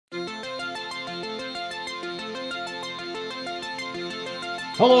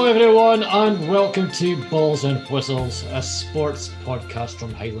Hello, everyone, and welcome to Balls and Whistles, a sports podcast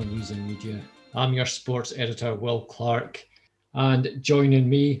from Highland News and Media. I'm your sports editor, Will Clark, and joining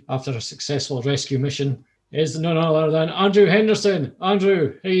me after a successful rescue mission is none other than Andrew Henderson.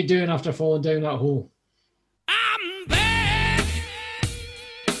 Andrew, how are you doing after falling down that hole? I'm back,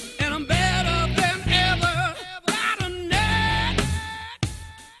 and I'm better than ever. Got a knack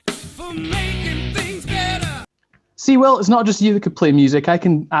for making things better. See, Will, it's not just you that could play music. I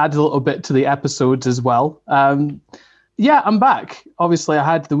can add a little bit to the episodes as well. Yeah, I'm back. Obviously, I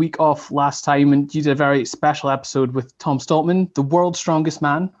had the week off last time, and you did a very special episode with Tom Stoltman, the world's strongest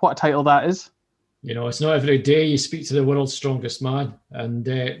man. What a title that is. You know, it's not every day you speak to the world's strongest man. And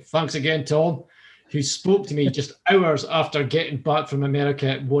thanks again, Tom, who spoke to me just hours after getting back from America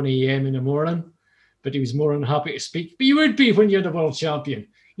at 1 a.m. in the morning. But he was more than happy to speak. But you would be when you're the world champion.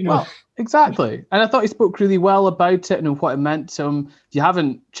 You know. Well, exactly. And I thought he spoke really well about it and what it meant to him. If you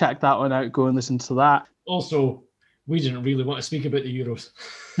haven't checked that one out, go and listen to that. Also, we didn't really want to speak about the Euros.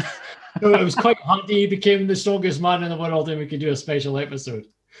 So it was quite handy he became the strongest man in the world and we could do a special episode.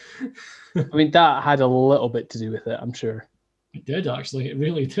 I mean, that had a little bit to do with it, I'm sure. It did, actually. It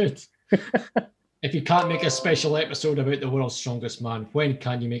really did. If you can't make a special episode about the world's strongest man, when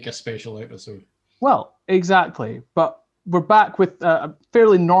can you make a special episode? Well, exactly. But we're back with a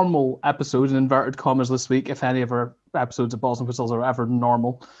fairly normal episode, in inverted commas, this week, if any of our episodes of Balls and Whistles are ever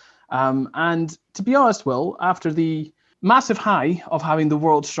normal. And to be honest, Will, after the massive high of having the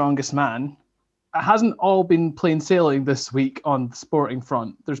world's strongest man, it hasn't all been plain sailing this week on the sporting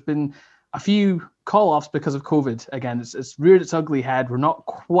front. There's been a few call-offs because of COVID. Again, it's reared its ugly head. We're not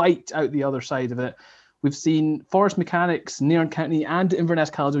quite out the other side of it. We've seen Forest Mechanics, Nairn County and Inverness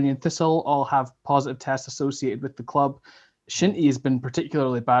Caledonian Thistle all have positive tests associated with the club. Shinty has been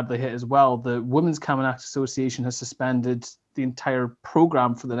particularly badly hit as well. The Women's Camanachd Association has suspended the entire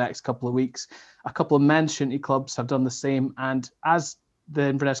programme for the next couple of weeks. A couple of men's Shinty clubs have done the same. And as the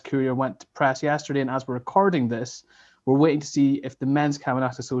Inverness Courier went to press yesterday, and as we're recording this, we're waiting to see if the Men's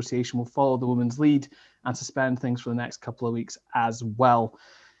Camanachd Association will follow the women's lead and suspend things for the next couple of weeks as well.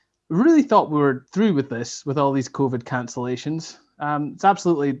 We really thought we were through with this, with all these COVID cancellations. It's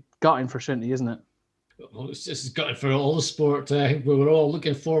absolutely gutting for Shinty, isn't it? Well, it's just gutted for all the sport. I think we were all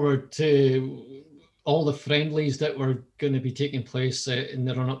looking forward to all the friendlies that were going to be taking place in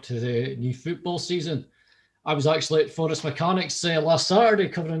the run-up to the new football season. I was actually at Forest Mechanics last Saturday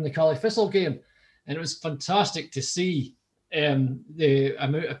covering the Cali Thistle game, and it was fantastic to see the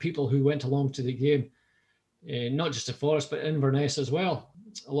amount of people who went along to the game, not just to Forest, but Inverness as well.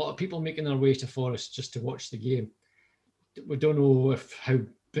 A lot of people making their way to Forest just to watch the game. We don't know how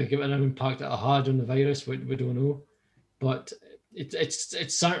big of an impact it had on the virus. We don't know. But it's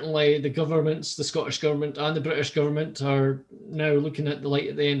certainly the governments, the Scottish government and the British government are now looking at the light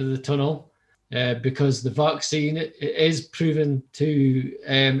at the end of the tunnel because the vaccine is proven to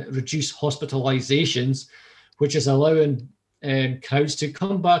reduce hospitalizations, which is allowing crowds to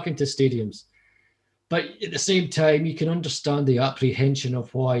come back into stadiums. But at the same time, you can understand the apprehension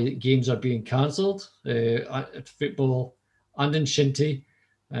of why games are being cancelled at football and in Shinty.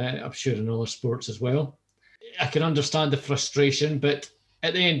 I'm sure in other sports as well. I can understand the frustration, but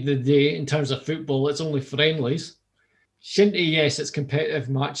at the end of the day, in terms of football, it's only friendlies. Shinty, yes, it's competitive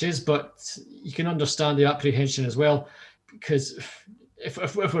matches, but you can understand the apprehension as well, because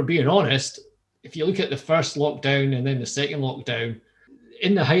if we're being honest, if you look at the first lockdown and then the second lockdown,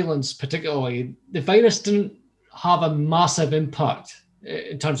 in the Highlands particularly, the virus didn't have a massive impact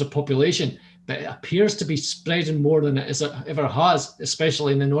in terms of population, but it appears to be spreading more than it ever has,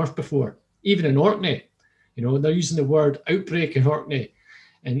 especially in the north before, even in Orkney. You know, they're using the word outbreak in Orkney,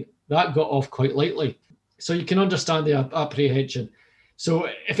 and that got off quite lightly. So you can understand the apprehension. So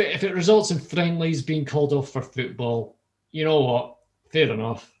if it results in friendlies being called off for football, you know what? Fair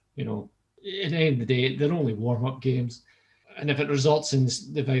enough. You know, at the end of the day, they're only warm-up games. And if it results in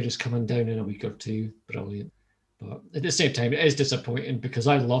the virus coming down in a week or two, brilliant. But at the same time, it is disappointing because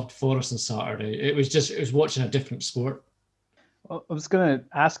I loved Forest on Saturday. It was watching a different sport. Well, I was going to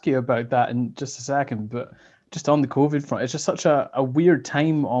ask you about that in just a second, but just on the COVID front, it's just such a weird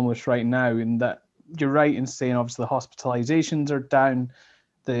time almost right now, in that you're right in saying obviously the hospitalizations are down.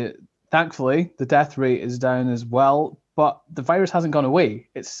 Thankfully, the death rate is down as well, but the virus hasn't gone away.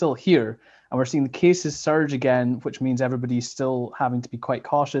 It's still here. And we're seeing the cases surge again, which means everybody's still having to be quite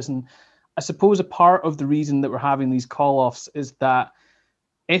cautious. And I suppose a part of the reason that we're having these call-offs is that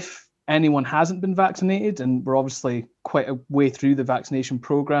if anyone hasn't been vaccinated, and we're obviously quite a way through the vaccination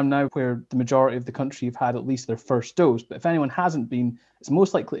program now, where the majority of the country have had at least their first dose, but if anyone hasn't been, it's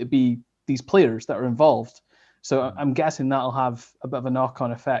most likely to be these players that are involved. So I'm guessing that'll have a bit of a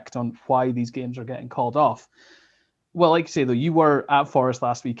knock-on effect on why these games are getting called off. Well, like you say, though, you were at Forest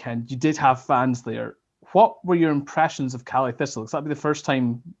last weekend. You did have fans there. What were your impressions of Caley Thistle? Because that'd be the first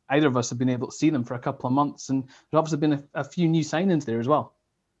time either of us have been able to see them for a couple of months. And there's obviously been a few new signings there as well.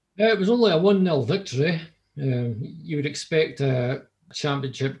 It was only a 1-0 victory. You would expect a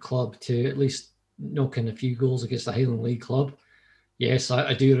championship club to at least knock in a few goals against the Highland League club. Yes,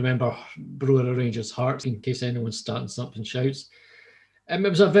 I do remember Brora Rangers Hearts, in case anyone's starting something shouts. It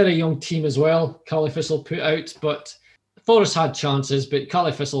was a very young team as well, Caley Thistle put out, but Forest had chances, but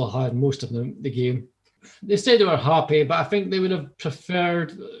Caley Thistle had most of the game. They said they were happy, but I think they would have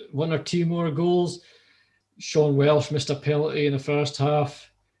preferred one or two more goals. Sean Welsh missed a penalty in the first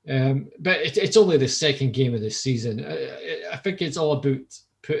half. But it's only the second game of the season. I think it's all about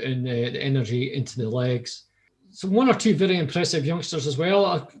putting the energy into the legs. So one or two very impressive youngsters as well.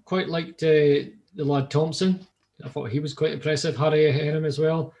 I quite liked the lad Thompson. I thought he was quite impressive. Harry Henham as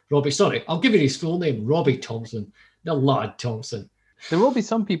well. I'll give you his full name, Robbie Thompson. The lad Thompson. There will be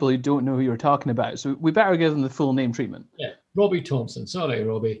some people who don't know who you're talking about, so we better give them the full name treatment. Yeah, Robbie Thompson. Sorry,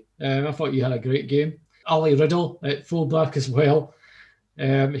 Robbie. I thought you had a great game. Ali Riddle at fullback as well.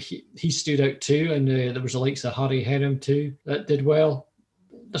 He stood out too, and there was the likes of Harry Henham too that did well.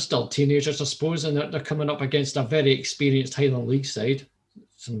 They're still teenagers, I suppose, and they're coming up against a very experienced Highland League side.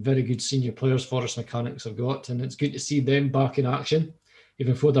 Some very good senior players Forest Mechanics have got, and it's good to see them back in action,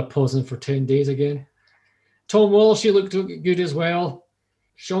 even though they're pausing for 10 days again. Tom Walsh, he looked good as well.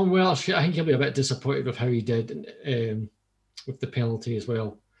 Sean Welsh, I think he'll be a bit disappointed with how he did with the penalty as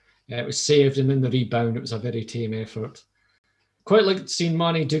well. It was saved, and in the rebound, it was a very tame effort. Quite like seeing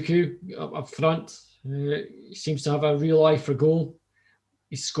Manny Duku up front. He seems to have a real eye for goal.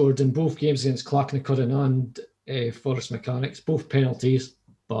 He scored in both games against Clacknacuddin and Forest Mechanics, both penalties,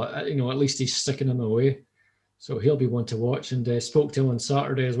 but at least he's sticking them away. So he'll be one to watch, and spoke to him on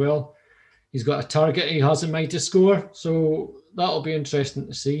Saturday as well. He's got a target he has in mind to score, so that'll be interesting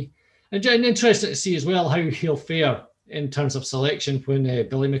to see. And interesting to see as well how he'll fare in terms of selection when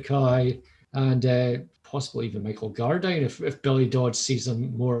Billy Mackay and possibly even Michael Gardyne, if Billy Dodds sees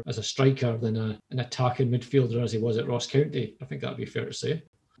him more as a striker than an attacking midfielder as he was at Ross County. I think that'd be fair to say.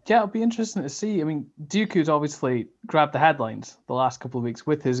 Yeah, it'll be interesting to see. I mean, Duku's obviously grabbed the headlines the last couple of weeks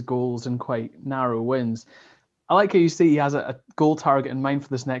with his goals and quite narrow wins. I like how you say he has a goal target in mind for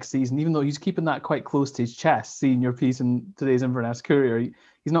this next season, even though he's keeping that quite close to his chest, seeing your piece in today's Inverness Courier.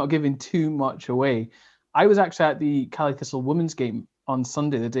 He's not giving too much away. I was actually at the Caley Thistle women's game on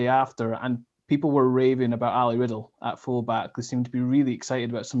Sunday, the day after, and people were raving about Ali Riddle at fullback. They seemed to be really excited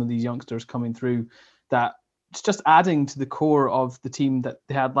about some of these youngsters coming through, that it's just adding to the core of the team that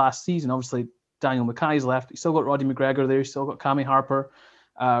they had last season. Obviously, Daniel Mackay's left. You still got Roddy McGregor there. You still got Cammy Harper.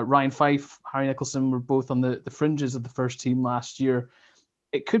 Ryan Fife, Harry Nicholson were both on the fringes of the first team last year.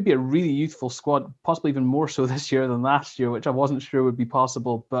 It could be a really youthful squad, possibly even more so this year than last year, which I wasn't sure would be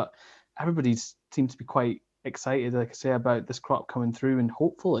possible. But everybody seems to be quite excited, like I say, about this crop coming through, and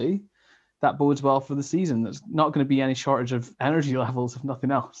hopefully that bodes well for the season. There's not going to be any shortage of energy levels, if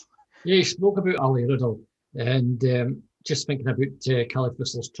nothing else. Yeah, you spoke about Ali Riddle, and just thinking about Caley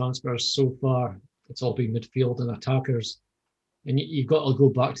Thistle's transfers so far, it's all been midfield and attackers. And you've got to go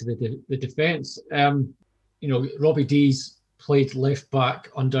back to the defence. Robbie Dees played left back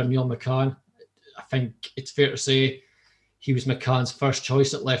under Neil McCann. I think it's fair to say he was McCann's first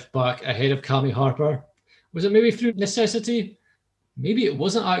choice at left back ahead of Cammy Harper. Was it maybe through necessity? Maybe it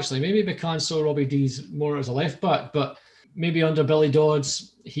wasn't actually. Maybe McCann saw Robbie Dees more as a left back, but maybe under Billy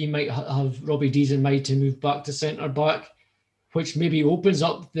Dodds, he might have Robbie Dees in mind to move back to centre back, which maybe opens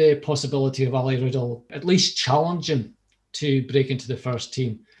up the possibility of Ali Riddle at least challenging to break into the first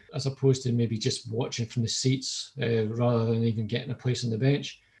team, as opposed to maybe just watching from the seats rather than even getting a place on the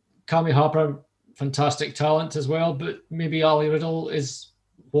bench. Cammy Harper, fantastic talent as well, but maybe Ali Riddle is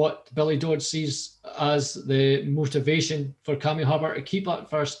what Billy Dodds sees as the motivation for Cammy Harper to keep that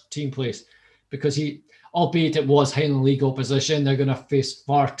first team place, because albeit it was Highland League opposition, they're going to face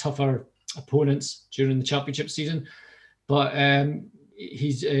far tougher opponents during the championship season, but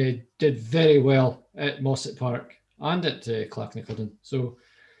he did very well at Mossett Park and at Clacknacuddin. So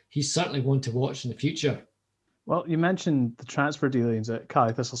he's certainly one to watch in the future. Well, you mentioned the transfer dealings at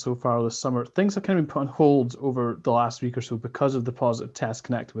Caley Thistle so far this summer. Things have kind of been put on hold over the last week or so because of the positive test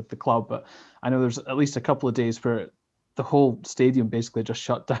connected with the club. But I know there's at least a couple of days where the whole stadium basically just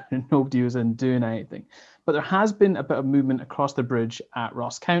shut down and nobody was in doing anything. But there has been a bit of movement across the bridge at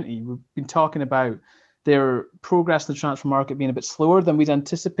Ross County. We've been talking about their progress in the transfer market being a bit slower than we'd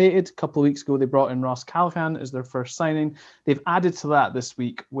anticipated. A couple of weeks ago, they brought in Ross Callaghan as their first signing. They've added to that this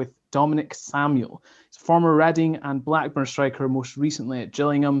week with Dominic Samuel. He's a former Reading and Blackburn striker, most recently at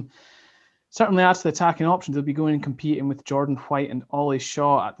Gillingham. Certainly adds to the attacking options. They'll be going and competing with Jordan White and Ollie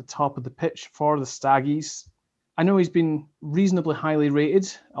Shaw at the top of the pitch for the Staggies. I know he's been reasonably highly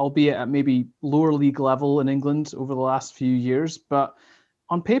rated, albeit at maybe lower league level in England over the last few years, but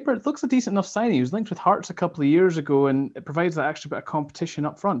on paper, it looks a decent enough signing. He was linked with Hearts a couple of years ago, and it provides that extra bit of competition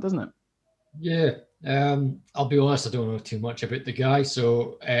up front, doesn't it? Yeah. I'll be honest, I don't know too much about the guy.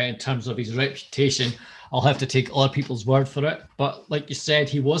 So in terms of his reputation, I'll have to take other people's word for it. But like you said,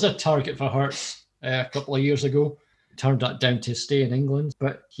 he was a target for Hearts a couple of years ago. Turned that down to stay in England.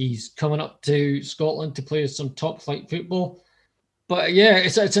 But he's coming up to Scotland to play some top flight football. But yeah,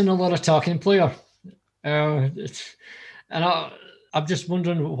 it's another attacking player. I'm just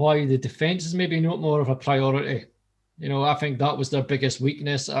wondering why the defence is maybe not more of a priority. You know, I think that was their biggest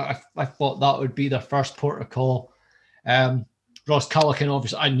weakness. I thought that would be their first port of call. Ross Callaghan,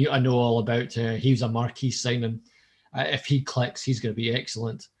 obviously, I know all about. He was a marquee signing. If he clicks, he's going to be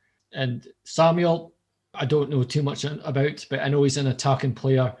excellent. And Samuel, I don't know too much about, but I know he's an attacking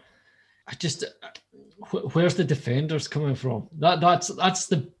player. Where's the defenders coming from? That's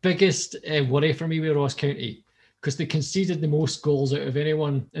the biggest worry for me with Ross County, because they conceded the most goals out of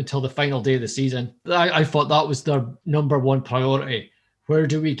anyone until the final day of the season. I thought that was their number one priority. Where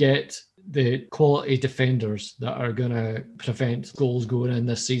do we get the quality defenders that are going to prevent goals going in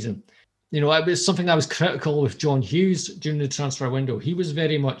this season? You know, it was something I was critical with John Hughes during the transfer window. He was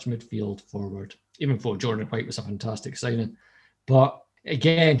very much midfield forward, even though Jordan White was a fantastic signing. But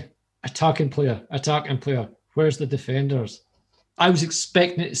again, attacking player. Where's the defenders? I was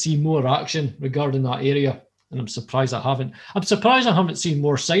expecting to see more action regarding that area, and I'm surprised I haven't. I'm surprised I haven't seen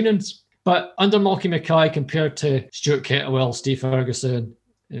more signings. But under Malky Mackay, compared to Stuart Kettlewell, Steve Ferguson,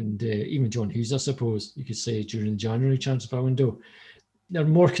 and even John Hughes, I suppose you could say, during the January transfer window, they're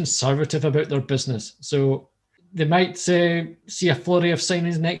more conservative about their business. So they might see a flurry of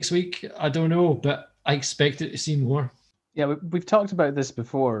signings next week. I don't know, but I expected to see more. Yeah, we've talked about this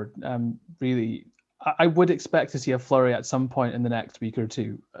before. Really, I would expect to see a flurry at some point in the next week or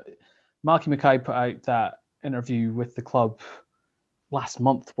two. Malky Mackay put out that interview with the club last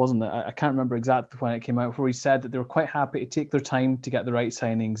month, wasn't it? I can't remember exactly when it came out, where he said that they were quite happy to take their time to get the right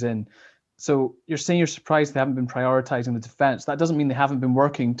signings in. So you're saying you're surprised they haven't been prioritising the defence. That doesn't mean they haven't been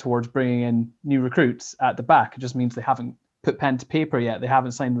working towards bringing in new recruits at the back. It just means they haven't put pen to paper yet. They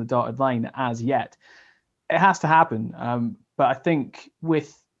haven't signed the dotted line as yet. It has to happen. But I think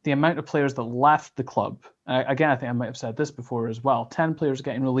with the amount of players that left the club, again, I think I might have said this before as well, 10 players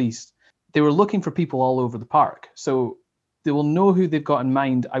getting released, they were looking for people all over the park. So they will know who they've got in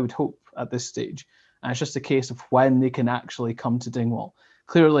mind, I would hope, at this stage. And it's just a case of when they can actually come to Dingwall.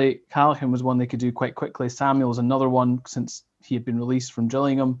 Clearly, Callaghan was one they could do quite quickly. Samuel was another one, since he had been released from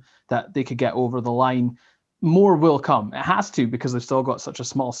Gillingham, that they could get over the line. More will come. It has to, because they've still got such a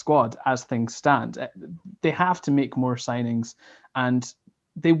small squad as things stand. They have to make more signings, and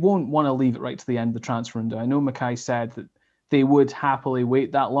they won't want to leave it right to the end of the transfer window. I know Mackay said that they would happily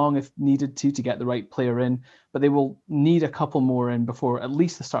wait that long if needed to get the right player in, but they will need a couple more in before at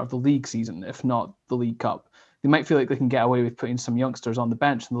least the start of the league season, if not the League Cup. They might feel like they can get away with putting some youngsters on the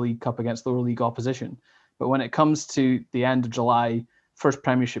bench in the League Cup against lower league opposition. But when it comes to the end of July, first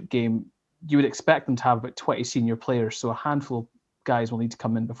Premiership game, you would expect them to have about 20 senior players. So a handful of guys will need to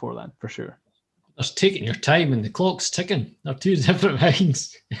come in before then, for sure. There's taking your time and the clock's ticking. They're two different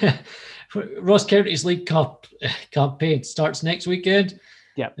things. Ross County's League Cup campaign starts next weekend.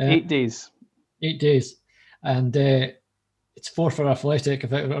 Yeah, 8 days. 8 days. And it's 4 for Athletic,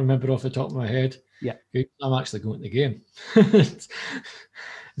 if I remember off the top of my head. Yeah. I'm actually going to the game.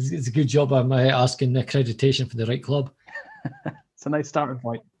 It's a good job I'm asking accreditation for the right club. It's a nice starting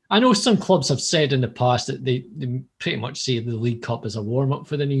point. I know some clubs have said in the past that they pretty much see the League Cup as a warm-up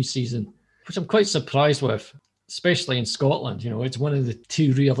for the new season, which I'm quite surprised with, especially in Scotland. You know, it's one of the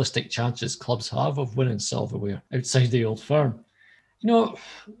 2 realistic chances clubs have of winning silverware outside the Old Firm. You know,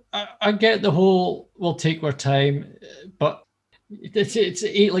 I get the whole we'll take our time, but it's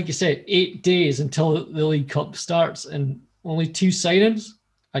 8, like you said, 8 days until the League Cup starts and only 2 signings.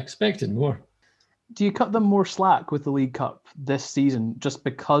 I expected more. Do you cut them more slack with the League Cup this season just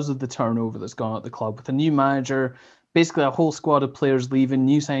because of the turnover that's gone at the club? With a new manager, basically a whole squad of players leaving,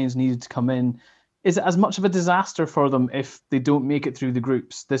 new signings needed to come in. Is it as much of a disaster for them if they don't make it through the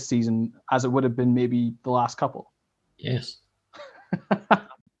groups this season as it would have been maybe the last couple? Yes.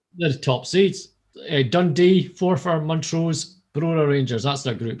 They're the top seeds. Dundee, Forfar, Montrose, Brora Rangers. That's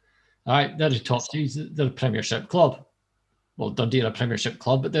their group. All right, they're the top seeds. They're a Premiership club. Well, Dundee are a Premiership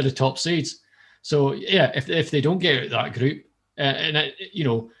club, but they're the top seeds. So yeah, if they don't get out of that group,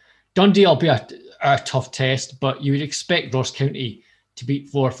 Dundee will be a tough test, but you would expect Ross County to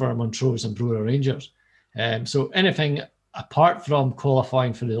beat Forfar, Montrose, and Brora Rangers. So anything apart from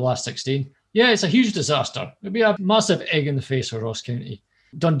qualifying for the last 16, yeah, it's a huge disaster. It'd be a massive egg in the face for Ross County.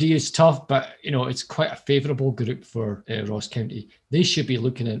 Dundee is tough, but it's quite a favourable group for Ross County. They should be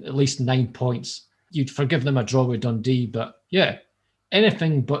looking at least 9 points. You'd forgive them a draw with Dundee, but yeah,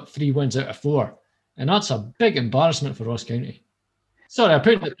 anything but 3 wins out of 4. And that's a big embarrassment for Ross County. Sorry, I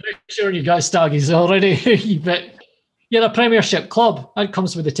put the pressure on you guys, Staggies, already. But you're a Premiership club. That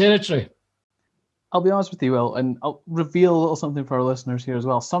comes with the territory. I'll be honest with you, Will, and I'll reveal a little something for our listeners here as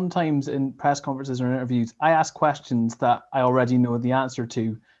well. Sometimes in press conferences or interviews, I ask questions that I already know the answer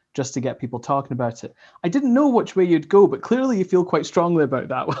to just to get people talking about it. I didn't know which way you'd go, but clearly you feel quite strongly about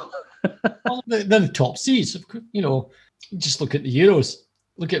that, Will. Well, they're the top seeds. Just look at the Euros.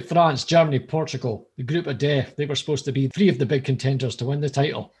 Look at France, Germany, Portugal, the group of death. They were supposed to be 3 of the big contenders to win the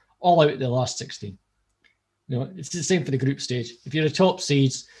title, all out at the last 16. It's the same for the group stage. If you're the top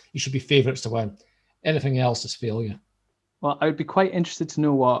seeds, you should be favourites to win. Anything else is failure. Well, I would be quite interested to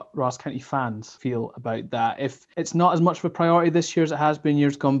know what Ross County fans feel about that. If it's not as much of a priority this year as it has been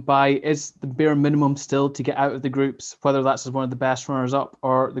years gone by, is the bare minimum still to get out of the groups, whether that's as one of the best runners-up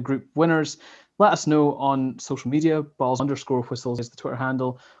or the group winners? Let us know on social media. Balls_whistles is the Twitter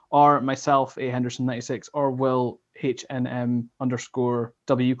handle, or myself, A Henderson96, or Will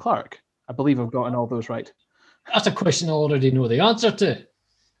HNM_W Clark. I believe I've gotten all those right. That's a question I already know the answer to.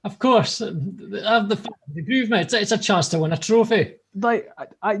 Of course, the improvement. It's a chance to win a trophy.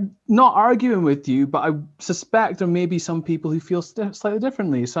 I'm not arguing with you, but I suspect there may be some people who feel slightly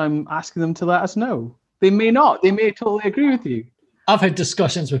differently. So I'm asking them to let us know. They may not. They may totally agree with you. I've had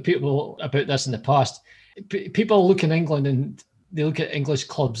discussions with people about this in the past. People look in England and they look at English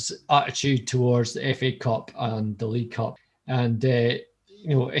clubs' attitude towards the FA Cup and the League Cup. And,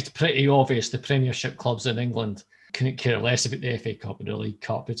 it's pretty obvious the Premiership clubs in England couldn't care less about the FA Cup or the League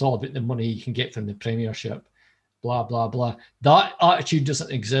Cup. It's all about the money you can get from the Premiership, blah, blah, blah. That attitude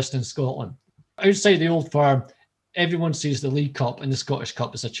doesn't exist in Scotland. Outside the Old Firm, everyone sees the League Cup and the Scottish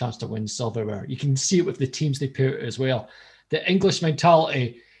Cup as a chance to win silverware. You can see it with the teams they put out as well. The English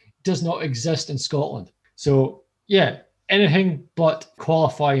mentality does not exist in Scotland. So, yeah, anything but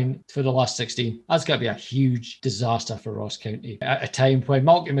qualifying for the last 16, that's got to be a huge disaster for Ross County at a time when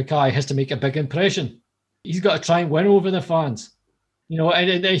Malcolm Mackay has to make a big impression. He's got to try and win over the fans.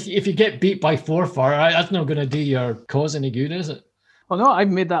 And if you get beat by Forfar, that's not going to do your cause any good, is it? Well, no, I've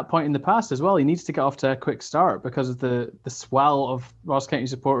made that point in the past as well. He needs to get off to a quick start because of the swell of Ross County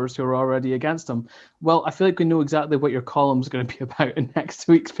supporters who are already against him. Well, I feel like we know exactly what your column's going to be about in next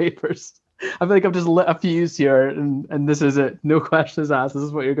week's papers. I feel like I've just lit a fuse here, and this is it. No questions asked. This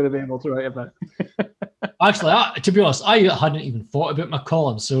is what you're going to be able to write about. Actually, to be honest, I hadn't even thought about my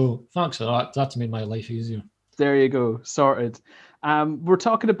column, so thanks for that. That's made my life easier. There you go. Sorted. We're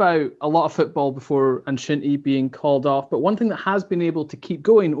talking about a lot of football before Anshinty being called off, but one thing that has been able to keep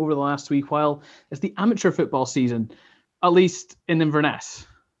going over the last week while is the amateur football season, at least in Inverness.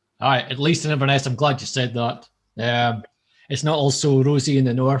 All right, at least in Inverness. I'm glad you said that. It's not all so rosy in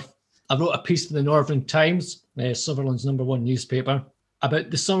the north. I wrote a piece for the Northern Times, Sutherland's #1 newspaper, about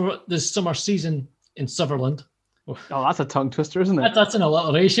the summer season in Sutherland. Oh, that's a tongue twister, isn't it? That's an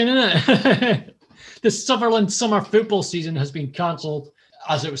alliteration, isn't it? The Sutherland summer football season has been cancelled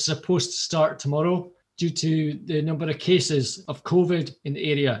as it was supposed to start tomorrow due to the number of cases of COVID in the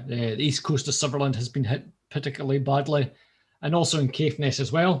area. The east coast of Sutherland has been hit particularly badly, and also in Caithness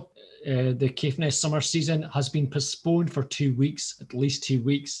as well. The Caithness summer season has been postponed for 2 weeks, at least 2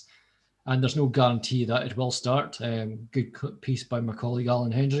 weeks, and there's no guarantee that it will start. Good piece by my colleague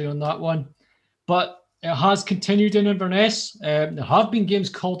Alan Hendry on that one. But it has continued in Inverness. There have been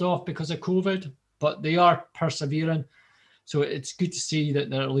games called off because of COVID, but they are persevering. So it's good to see that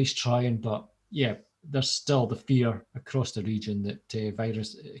they're at least trying. But yeah, there's still the fear across the region that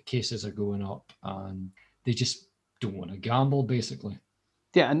virus cases are going up and they just don't want to gamble, basically.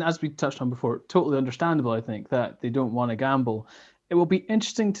 Yeah, and as we touched on before, totally understandable, I think, that they don't want to gamble. It will be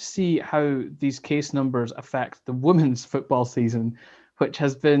interesting to see how these case numbers affect the women's football season, which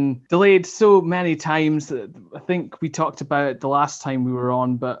has been delayed so many times. I think we talked about it the last time we were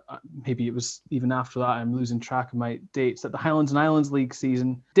on, but maybe it was even after that. I'm losing track of my dates. That the Highlands and Islands League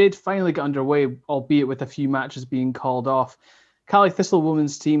season did finally get underway, albeit with a few matches being called off. Cali Thistle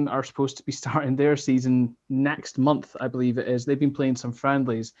women's team are supposed to be starting their season next month, I believe it is. They've been playing some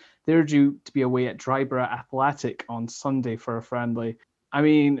friendlies. They're due to be away at Dryborough Athletic on Sunday for a friendly. I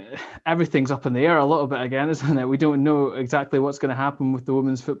mean, everything's up in the air a little bit again, isn't it? We don't know exactly what's going to happen with the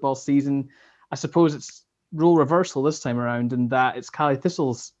women's football season. I suppose it's role reversal this time around, in that it's Cali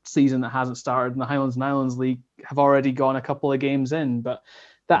Thistle's season that hasn't started, and the Highlands and Islands League have already gone a couple of games in, but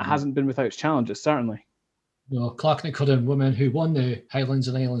that hasn't been without its challenges, certainly. No, Clackanicudden women, who won the Highlands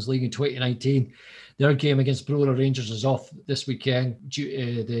and Islands League in 2019, their game against Brora Rangers is off this weekend due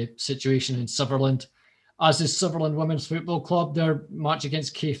to the situation in Sutherland. As is Sutherland Women's Football Club, their match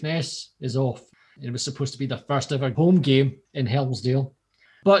against Caithness is off. It was supposed to be their first ever home game in Helmsdale.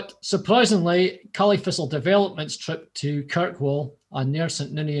 But surprisingly, Cali Thistle Development's trip to Kirkwall and Nair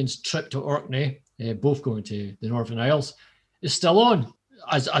St Ninian's trip to Orkney, both going to the Northern Isles, is still on,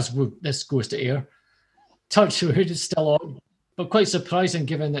 as this goes to air. Touchwood is still on, but quite surprising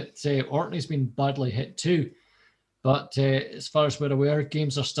given that Orkney's been badly hit too. But as far as we're aware,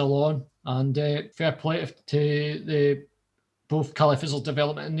 games are still on, and fair play to both Cali Thistle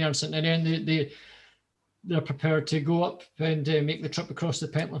Development and Nairn St Ninian. They're prepared to go up and make the trip across the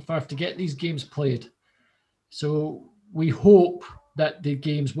Pentland Firth to get these games played. So we hope that the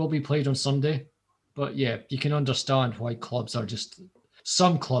games will be played on Sunday. But yeah, you can understand why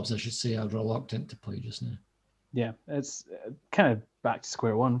some clubs, I should say, are reluctant to play just now. Yeah, it's kind of back to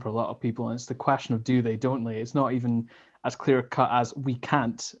square one for a lot of people. And it's the question of do they, don't they? It's not even as clear cut as we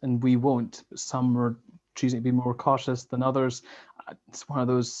can't and we won't. Some are choosing to be more cautious than others. It's one of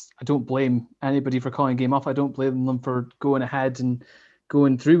those, I don't blame anybody for calling a game off. I don't blame them for going ahead and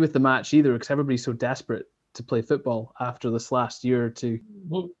going through with the match either, because everybody's so desperate to play football after this last year or two.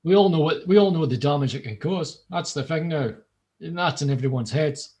 Well, we all know the damage it can cause. That's the thing now. And that's in everyone's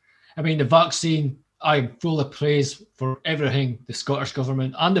heads. I mean, the vaccine, I'm full of praise for everything the Scottish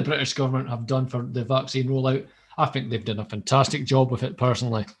government and the British government have done for the vaccine rollout. I think they've done a fantastic job with it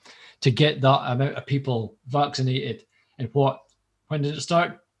personally, to get that amount of people vaccinated. And when did it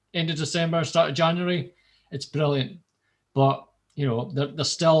start? End of December, start of January? It's brilliant. But,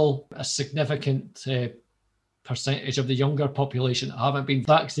 there's still a significant percentage of the younger population that haven't been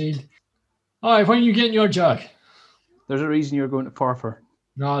vaccinated. All right, when are you getting your jab? There's a reason you're going to Forfar.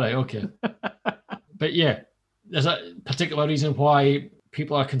 All right, okay. But yeah, there's a particular reason why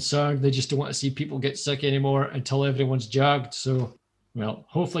people are concerned. They just don't want to see people get sick anymore until everyone's jagged. So, well,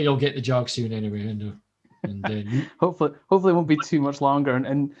 hopefully you'll get the jag soon anyway. And then hopefully it won't be too much longer.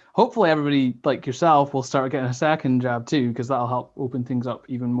 And hopefully everybody like yourself will start getting a second jab too, because that'll help open things up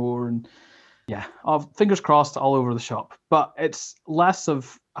even more. And yeah, fingers crossed all over the shop. But it's less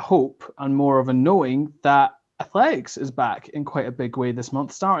of a hope and more of a knowing that athletics is back in quite a big way this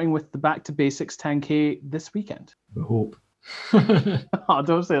month, starting with the Back to Basics 10K this weekend. We hope. Oh,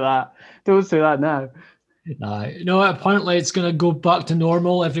 don't say that. Don't say that now. No, apparently it's going to go back to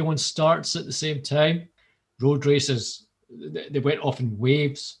normal. Everyone starts at the same time. Road races, they went off in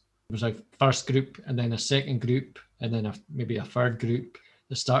waves. There was a first group and then a second group and then maybe a third group.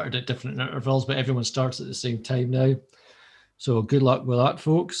 They started at different intervals, but everyone starts at the same time now. So good luck with that,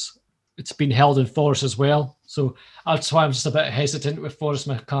 folks. It's been held in Forest as well. So that's why I'm just a bit hesitant with Forest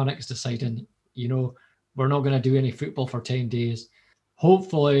Mechanics deciding, we're not going to do any football for 10 days.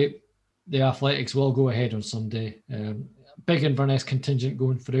 Hopefully the athletics will go ahead on Sunday. Big Inverness contingent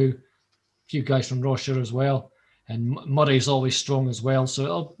going through. A few guys from Rossshire as well. And Murray's always strong as well.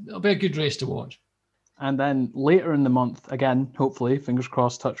 So it'll be a good race to watch. And then later in the month, again, hopefully, fingers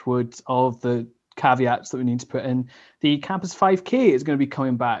crossed, touch wood, all of the caveats that we need to put in. The Campus 5K is going to be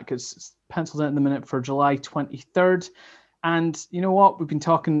coming back. It's penciled in at the minute for July 23rd. And you know what? We've been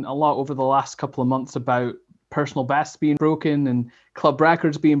talking a lot over the last couple of months about personal bests being broken and club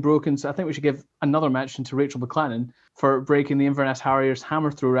records being broken. So I think we should give another mention to Rachel McLennan for breaking the Inverness Harriers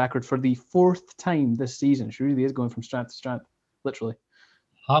hammer throw record for the 4th time this season. She really is going from strength to strength, literally.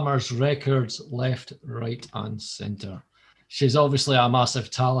 Hammers records left, right, and centre. She's obviously a massive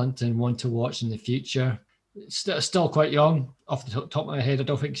talent and one to watch in the future. Still quite young. Off the top of my head, I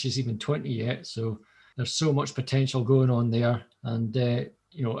don't think she's even 20 yet. So there's so much potential going on there. And,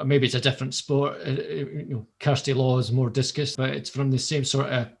 maybe it's a different sport. Kirsty Law is more discus, but it's from the same sort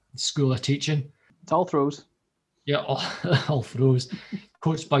of school of teaching. It's all throws. Yeah, all throws.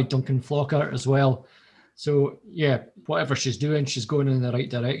 Coached by Duncan Flockart as well. So, yeah, whatever she's doing, she's going in the right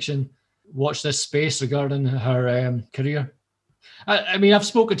direction. Watch this space regarding her career. I mean, I've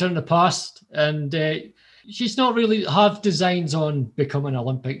spoken to her in the past, and she's not really have designs on becoming an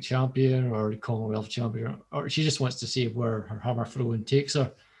Olympic champion or Commonwealth champion, or she just wants to see where her hammer throwing takes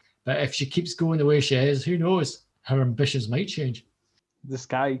her. But if she keeps going the way she is, who knows? Her ambitions might change. The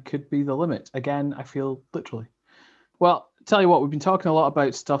sky could be the limit. Again, I feel literally. Well, Tell you what, we've been talking a lot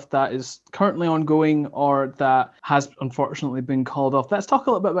about stuff that is currently ongoing or that has unfortunately been called off. Let's talk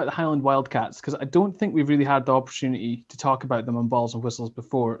a little bit about the Highland Wildcats, because I don't think we've really had the opportunity to talk about them on Balls and Whistles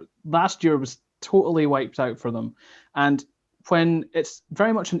before. Last year was totally wiped out for them. And when it's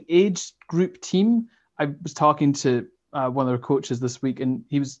very much an age group team, I was talking to one of their coaches this week, and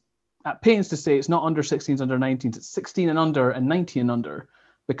he was at pains to say it's not under 16s, under 19s, it's 16 and under and 19 and under,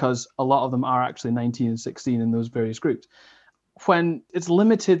 because a lot of them are actually 19 and 16 in those various groups. When it's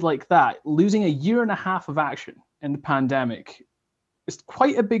limited like that, losing a year and a half of action in the pandemic is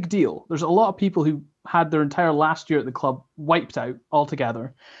quite a big deal. There's a lot of people who had their entire last year at the club wiped out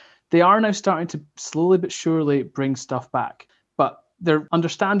altogether. They are now starting to slowly but surely bring stuff back, but they're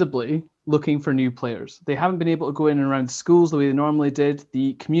understandably looking for new players. They haven't been able to go in and around schools the way they normally did.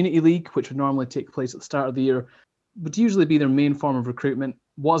 The community league, which would normally take place at the start of the year, would usually be their main form of recruitment,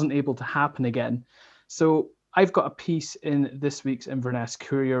 wasn't able to happen again. So I've got a piece in this week's Inverness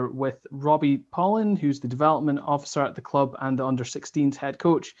Courier with Robbie Paulin, who's the development officer at the club and the under-16s head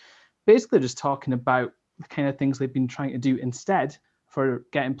coach, basically just talking about the kind of things they've been trying to do instead for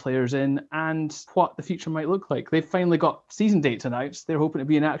getting players in and what the future might look like. They've finally got season dates announced. They're hoping to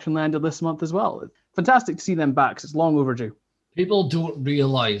be in action landed this month as well. Fantastic to see them back, 'cause it's long overdue. People don't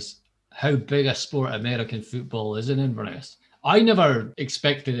realise how big a sport American football is in Inverness. I never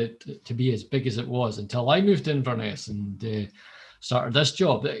expected it to be as big as it was until I moved to Inverness and started this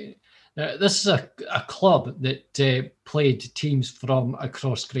job. This is a club that played teams from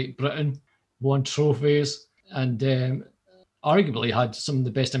across Great Britain, won trophies, and arguably had some of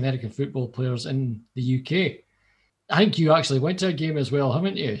the best American football players in the UK. I think you actually went to a game as well,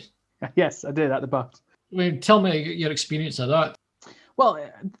 haven't you? Yes, I did, at the Bucks. I mean, tell me your experience of that. Well,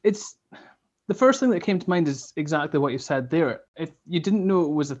 it's the first thing that came to mind is exactly what you said there. If you didn't know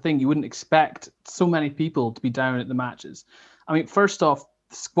it was a thing, you wouldn't expect so many people to be down at the matches. I mean, first off,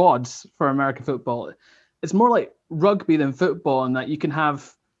 the squads for American football, it's more like rugby than football in that you can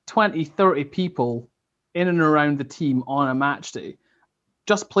have 20, 30 people in and around the team on a match day.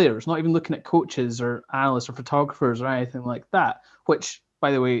 Just players, not even looking at coaches or analysts or photographers or anything like that, which,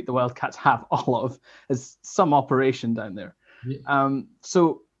 by the way, the Wildcats have all of as some operation down there. Yeah.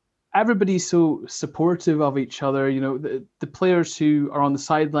 So everybody's so supportive of each other. You know, the players who are on the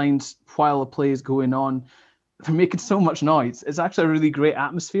sidelines while the play is going on, they're making so much noise. It's actually a really great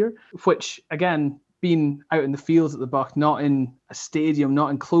atmosphere, which, again, being out in the fields at the Buck, not in a stadium, not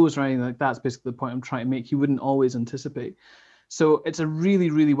enclosed or anything like that, is basically the point I'm trying to make. You wouldn't always anticipate. So it's a really,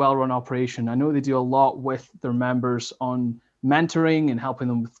 really well-run operation. I know they do a lot with their members on mentoring and helping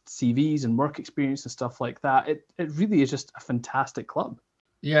them with CVs and work experience and stuff like that. It really is just a fantastic club.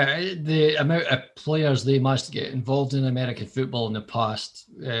 Yeah, the amount of players they managed to get involved in American football in the past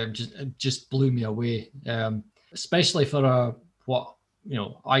just blew me away. Especially for what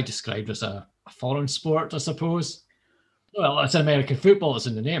I described as a foreign sport, I suppose. Well, it's American football; it's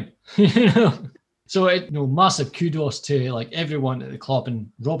in the name. So, massive kudos to like everyone at the club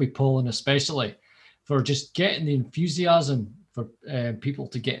and Robbie Paulin especially for just getting the enthusiasm for people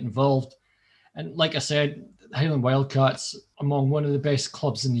to get involved. And like I said, Highland Wildcats among one of the best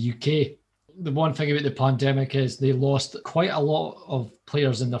clubs in the UK. The one thing about the pandemic is they lost quite a lot of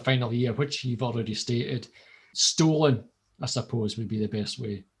players in their final year, which you've already stated. Stolen, I suppose, would be the best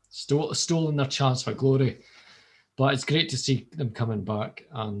way. Stolen their chance for glory. But it's great to see them coming back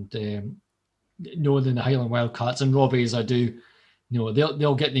and knowing the Highland Wildcats and Robbie, as I do,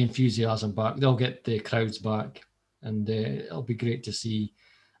 they'll get the enthusiasm back. They'll get the crowds back. And it'll be great to see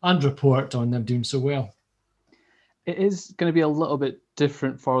and report on them doing so well. It is going to be a little bit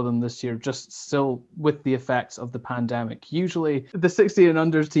different for them this year, just still with the effects of the pandemic. Usually the 16 and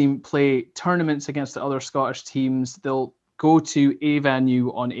unders team play tournaments against the other Scottish teams. They'll go to a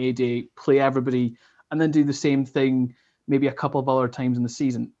venue on a day, play everybody, and then do the same thing maybe a couple of other times in the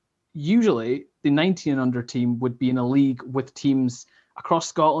season. Usually the 19 and under team would be in a league with teams across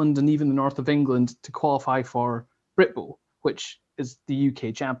Scotland and even the north of England to qualify for Britbowl, which is the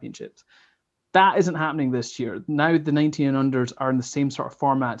UK Championships. That isn't happening this year. Now the 19 and unders are in the same sort of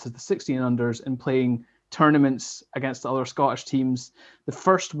formats as the 16 and unders and playing tournaments against the other Scottish teams. The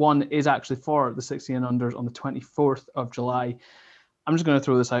first one is actually for the 16 and unders on the 24th of July. I'm just going to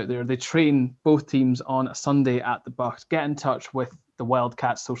throw this out there. They train both teams on a Sunday at the Buck. Get in touch with the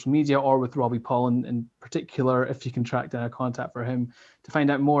Wildcats social media or with Robbie Paulin in particular, if you can track down a contact for him to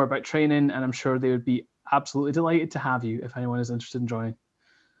find out more about training. And I'm sure they would be absolutely delighted to have you if anyone is interested in joining.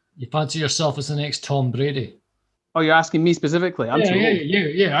 You fancy yourself as the next Tom Brady? Oh, you're asking me specifically? I'm too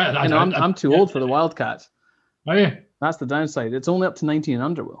old. I'm too old for the Wildcats. Are you? That's the downside. It's only up to 19 and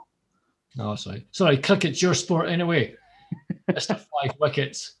under, Will. Oh, sorry. Cricket's your sport anyway. Mr. 5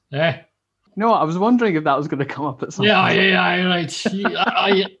 wickets. Eh? No, I was wondering if that was going to come up at some Yeah, point. yeah,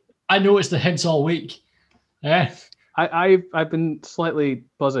 right. I noticed the hints all week. Eh? I've been slightly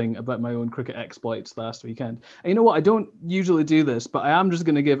buzzing about my own cricket exploits last weekend. And you know what? I don't usually do this, but I am just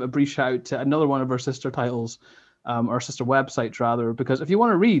going to give a brief shout out to another one of our sister titles, or sister websites rather, because if you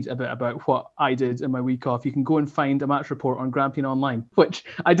want to read a bit about what I did in my week off, you can go and find a match report on Grampian Online, which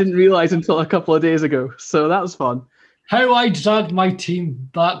I didn't realize until a couple of days ago. So that was fun. How I dragged my team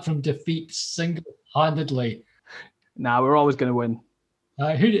back from defeat single-handedly. Nah, we're always going to win.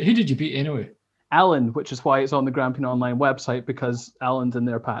 Who did you beat anyway? Allen, which is why it's on the Grampian Online website, because Allen's in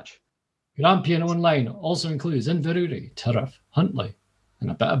their patch. Grampian Online also includes Inverurie, Turriff, Huntly,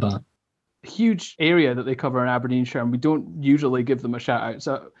 and a bit of Ban. Huge area that they cover in Aberdeenshire, and we don't usually give them a shout out.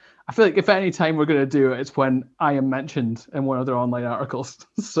 So I feel like if any time we're going to do it, it's when I am mentioned in one of their online articles.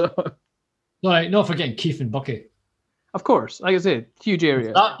 So, Right, not forgetting Keith and Bucky. of course, like I said, huge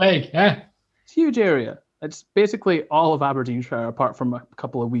area. That big, eh? It's a huge area. It's basically all of Aberdeenshire, apart from a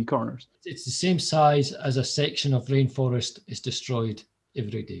couple of wee corners. It's the same size as a section of rainforest is destroyed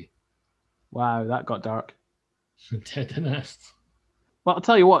every day. Wow, that got dark. Didn't it? Well, I'll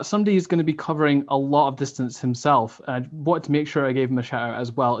tell you what, somebody who's going to be covering a lot of distance himself, and I wanted to make sure I gave him a shout out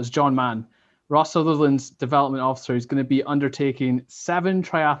as well, is John Mann. Ross Sutherland's development officer is going to be undertaking 7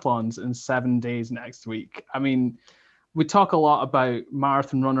 triathlons in 7 days next week. I mean, we talk a lot about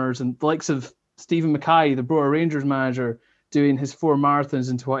marathon runners and the likes of Stephen Mackay, the Brora Rangers manager, doing his 4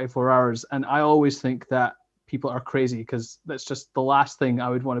 marathons in 24 hours. And I always think that people are crazy because that's just the last thing I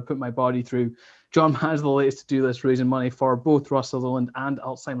would want to put my body through. John Mann's the latest to do this, raising money for both Ross Sutherland and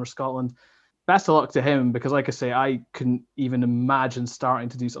Alzheimer's Scotland. Best of luck to him, because like I say, I couldn't even imagine starting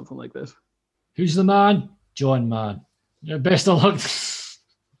to do something like this. Who's the man? John Mann. Yeah, best of luck.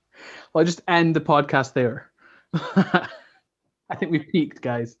 Well, I'll just end the podcast there. I think we've peaked,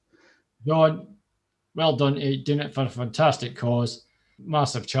 guys. John, well done. You're doing it for a fantastic cause.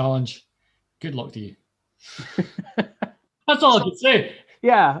 Massive challenge. Good luck to you. That's all I can say.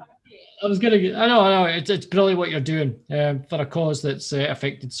 Yeah, I know. It's brilliant what you're doing for a cause that's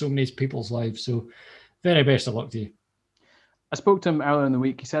affected so many people's lives. So, very best of luck to you. I spoke to him earlier in the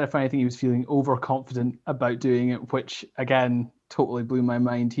week. He said if anything, he was feeling overconfident about doing it, which again totally blew my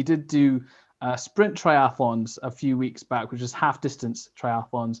mind. He did do sprint triathlons a few weeks back, which is half distance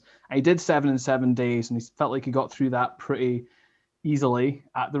triathlons. And he did 7 in 7 days, and he felt like he got through that pretty easily,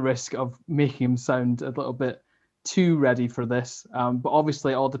 at the risk of making him sound a little bit too ready for this. But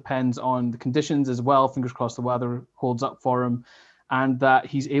obviously, it all depends on the conditions as well. Fingers crossed the weather holds up for him, and that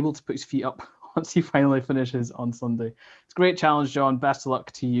he's able to put his feet up once he finally finishes on Sunday. It's a great challenge, John. Best of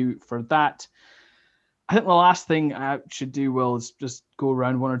luck to you for that. I think the last thing I should do, Will, is just go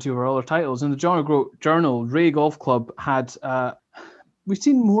around one or two of our other titles. In the John O'Groat Journal, Ray Golf Club had, we've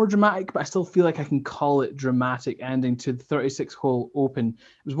seen more dramatic, but I still feel like I can call it dramatic ending to the 36-hole Open.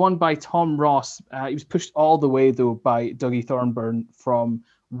 It was won by Tom Ross. He was pushed all the way, though, by Dougie Thornburn from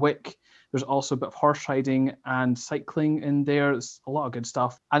Wick. There's also a bit of horse riding and cycling in there. There's a lot of good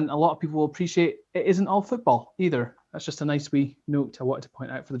stuff. And a lot of people will appreciate it isn't all football either. That's just a nice wee note I wanted to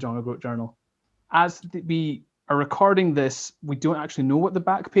point out for the John O'Groat Journal. As we are recording this, we don't actually know what the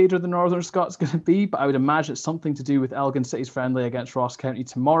back page of the Northern Scots is going to be, but I would imagine it's something to do with Elgin City's friendly against Ross County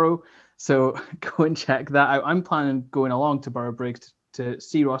tomorrow. So go and check that out. I'm planning going along to Boroughbridge to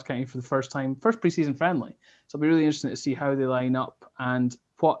see Ross County for the first time, first pre-season friendly. So it'll be really interesting to see how they line up and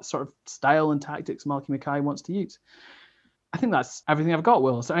what sort of style and tactics Malky Mackay wants to use. I think that's everything I've got,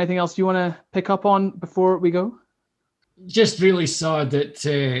 Will. Is there anything else you want to pick up on before we go? Just really sad that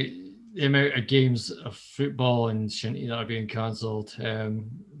the amount of games of football and shinty that are being cancelled.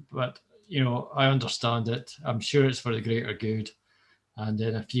 But, you know, I understand it. I'm sure it's for the greater good. And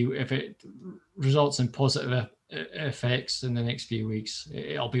then if it results in positive effects in the next few weeks,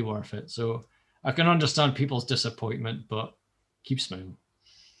 it'll be worth it. So I can understand people's disappointment, but keep smiling.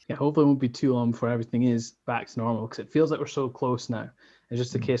 Yeah, hopefully it won't be too long before everything is back to normal, because it feels like we're so close now. It's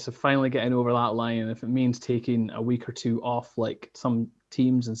just a case of finally getting over that line. And if it means taking a week or two off, like some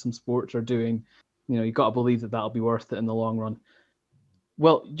teams and some sports are doing, you know, you've got to believe that that'll be worth it in the long run.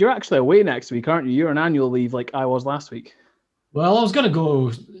 Well, you're actually away next week, aren't you? You're on annual leave like I was last week. Well, I was going to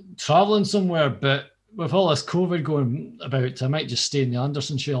go travelling somewhere, but with all this COVID going about, I might just stay in the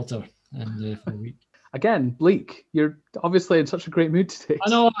Anderson shelter for a week. Again, bleak. You're obviously in such a great mood today. I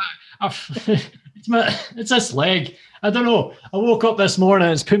know. It's this leg. I don't know. I woke up this morning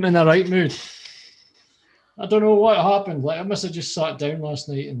and it's put me in the right mood. I don't know what happened. Like I must have just sat down last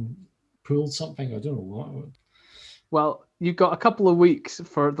night and pulled something. I don't know what. Well, you've got a couple of weeks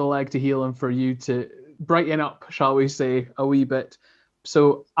for the leg to heal and for you to brighten up, shall we say, a wee bit.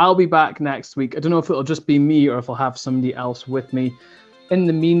 So I'll be back next week. I don't know if it'll just be me or if I'll have somebody else with me. In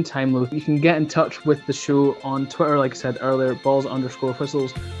the meantime, though, you can get in touch with the show on Twitter, like I said earlier,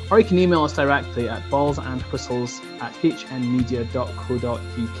 balls_whistles, or you can email us directly at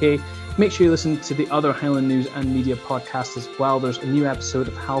ballsandwhistles@hnmedia.co.uk. Make sure you listen to the other Highland News and Media podcasts as well. There's a new episode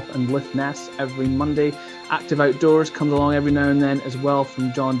of Health and Lithness every Monday. Active Outdoors comes along every now and then as well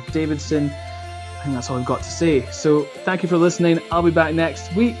from John Davidson. I think that's all I've got to say. So thank you for listening. I'll be back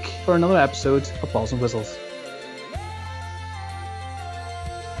next week for another episode of Balls and Whistles.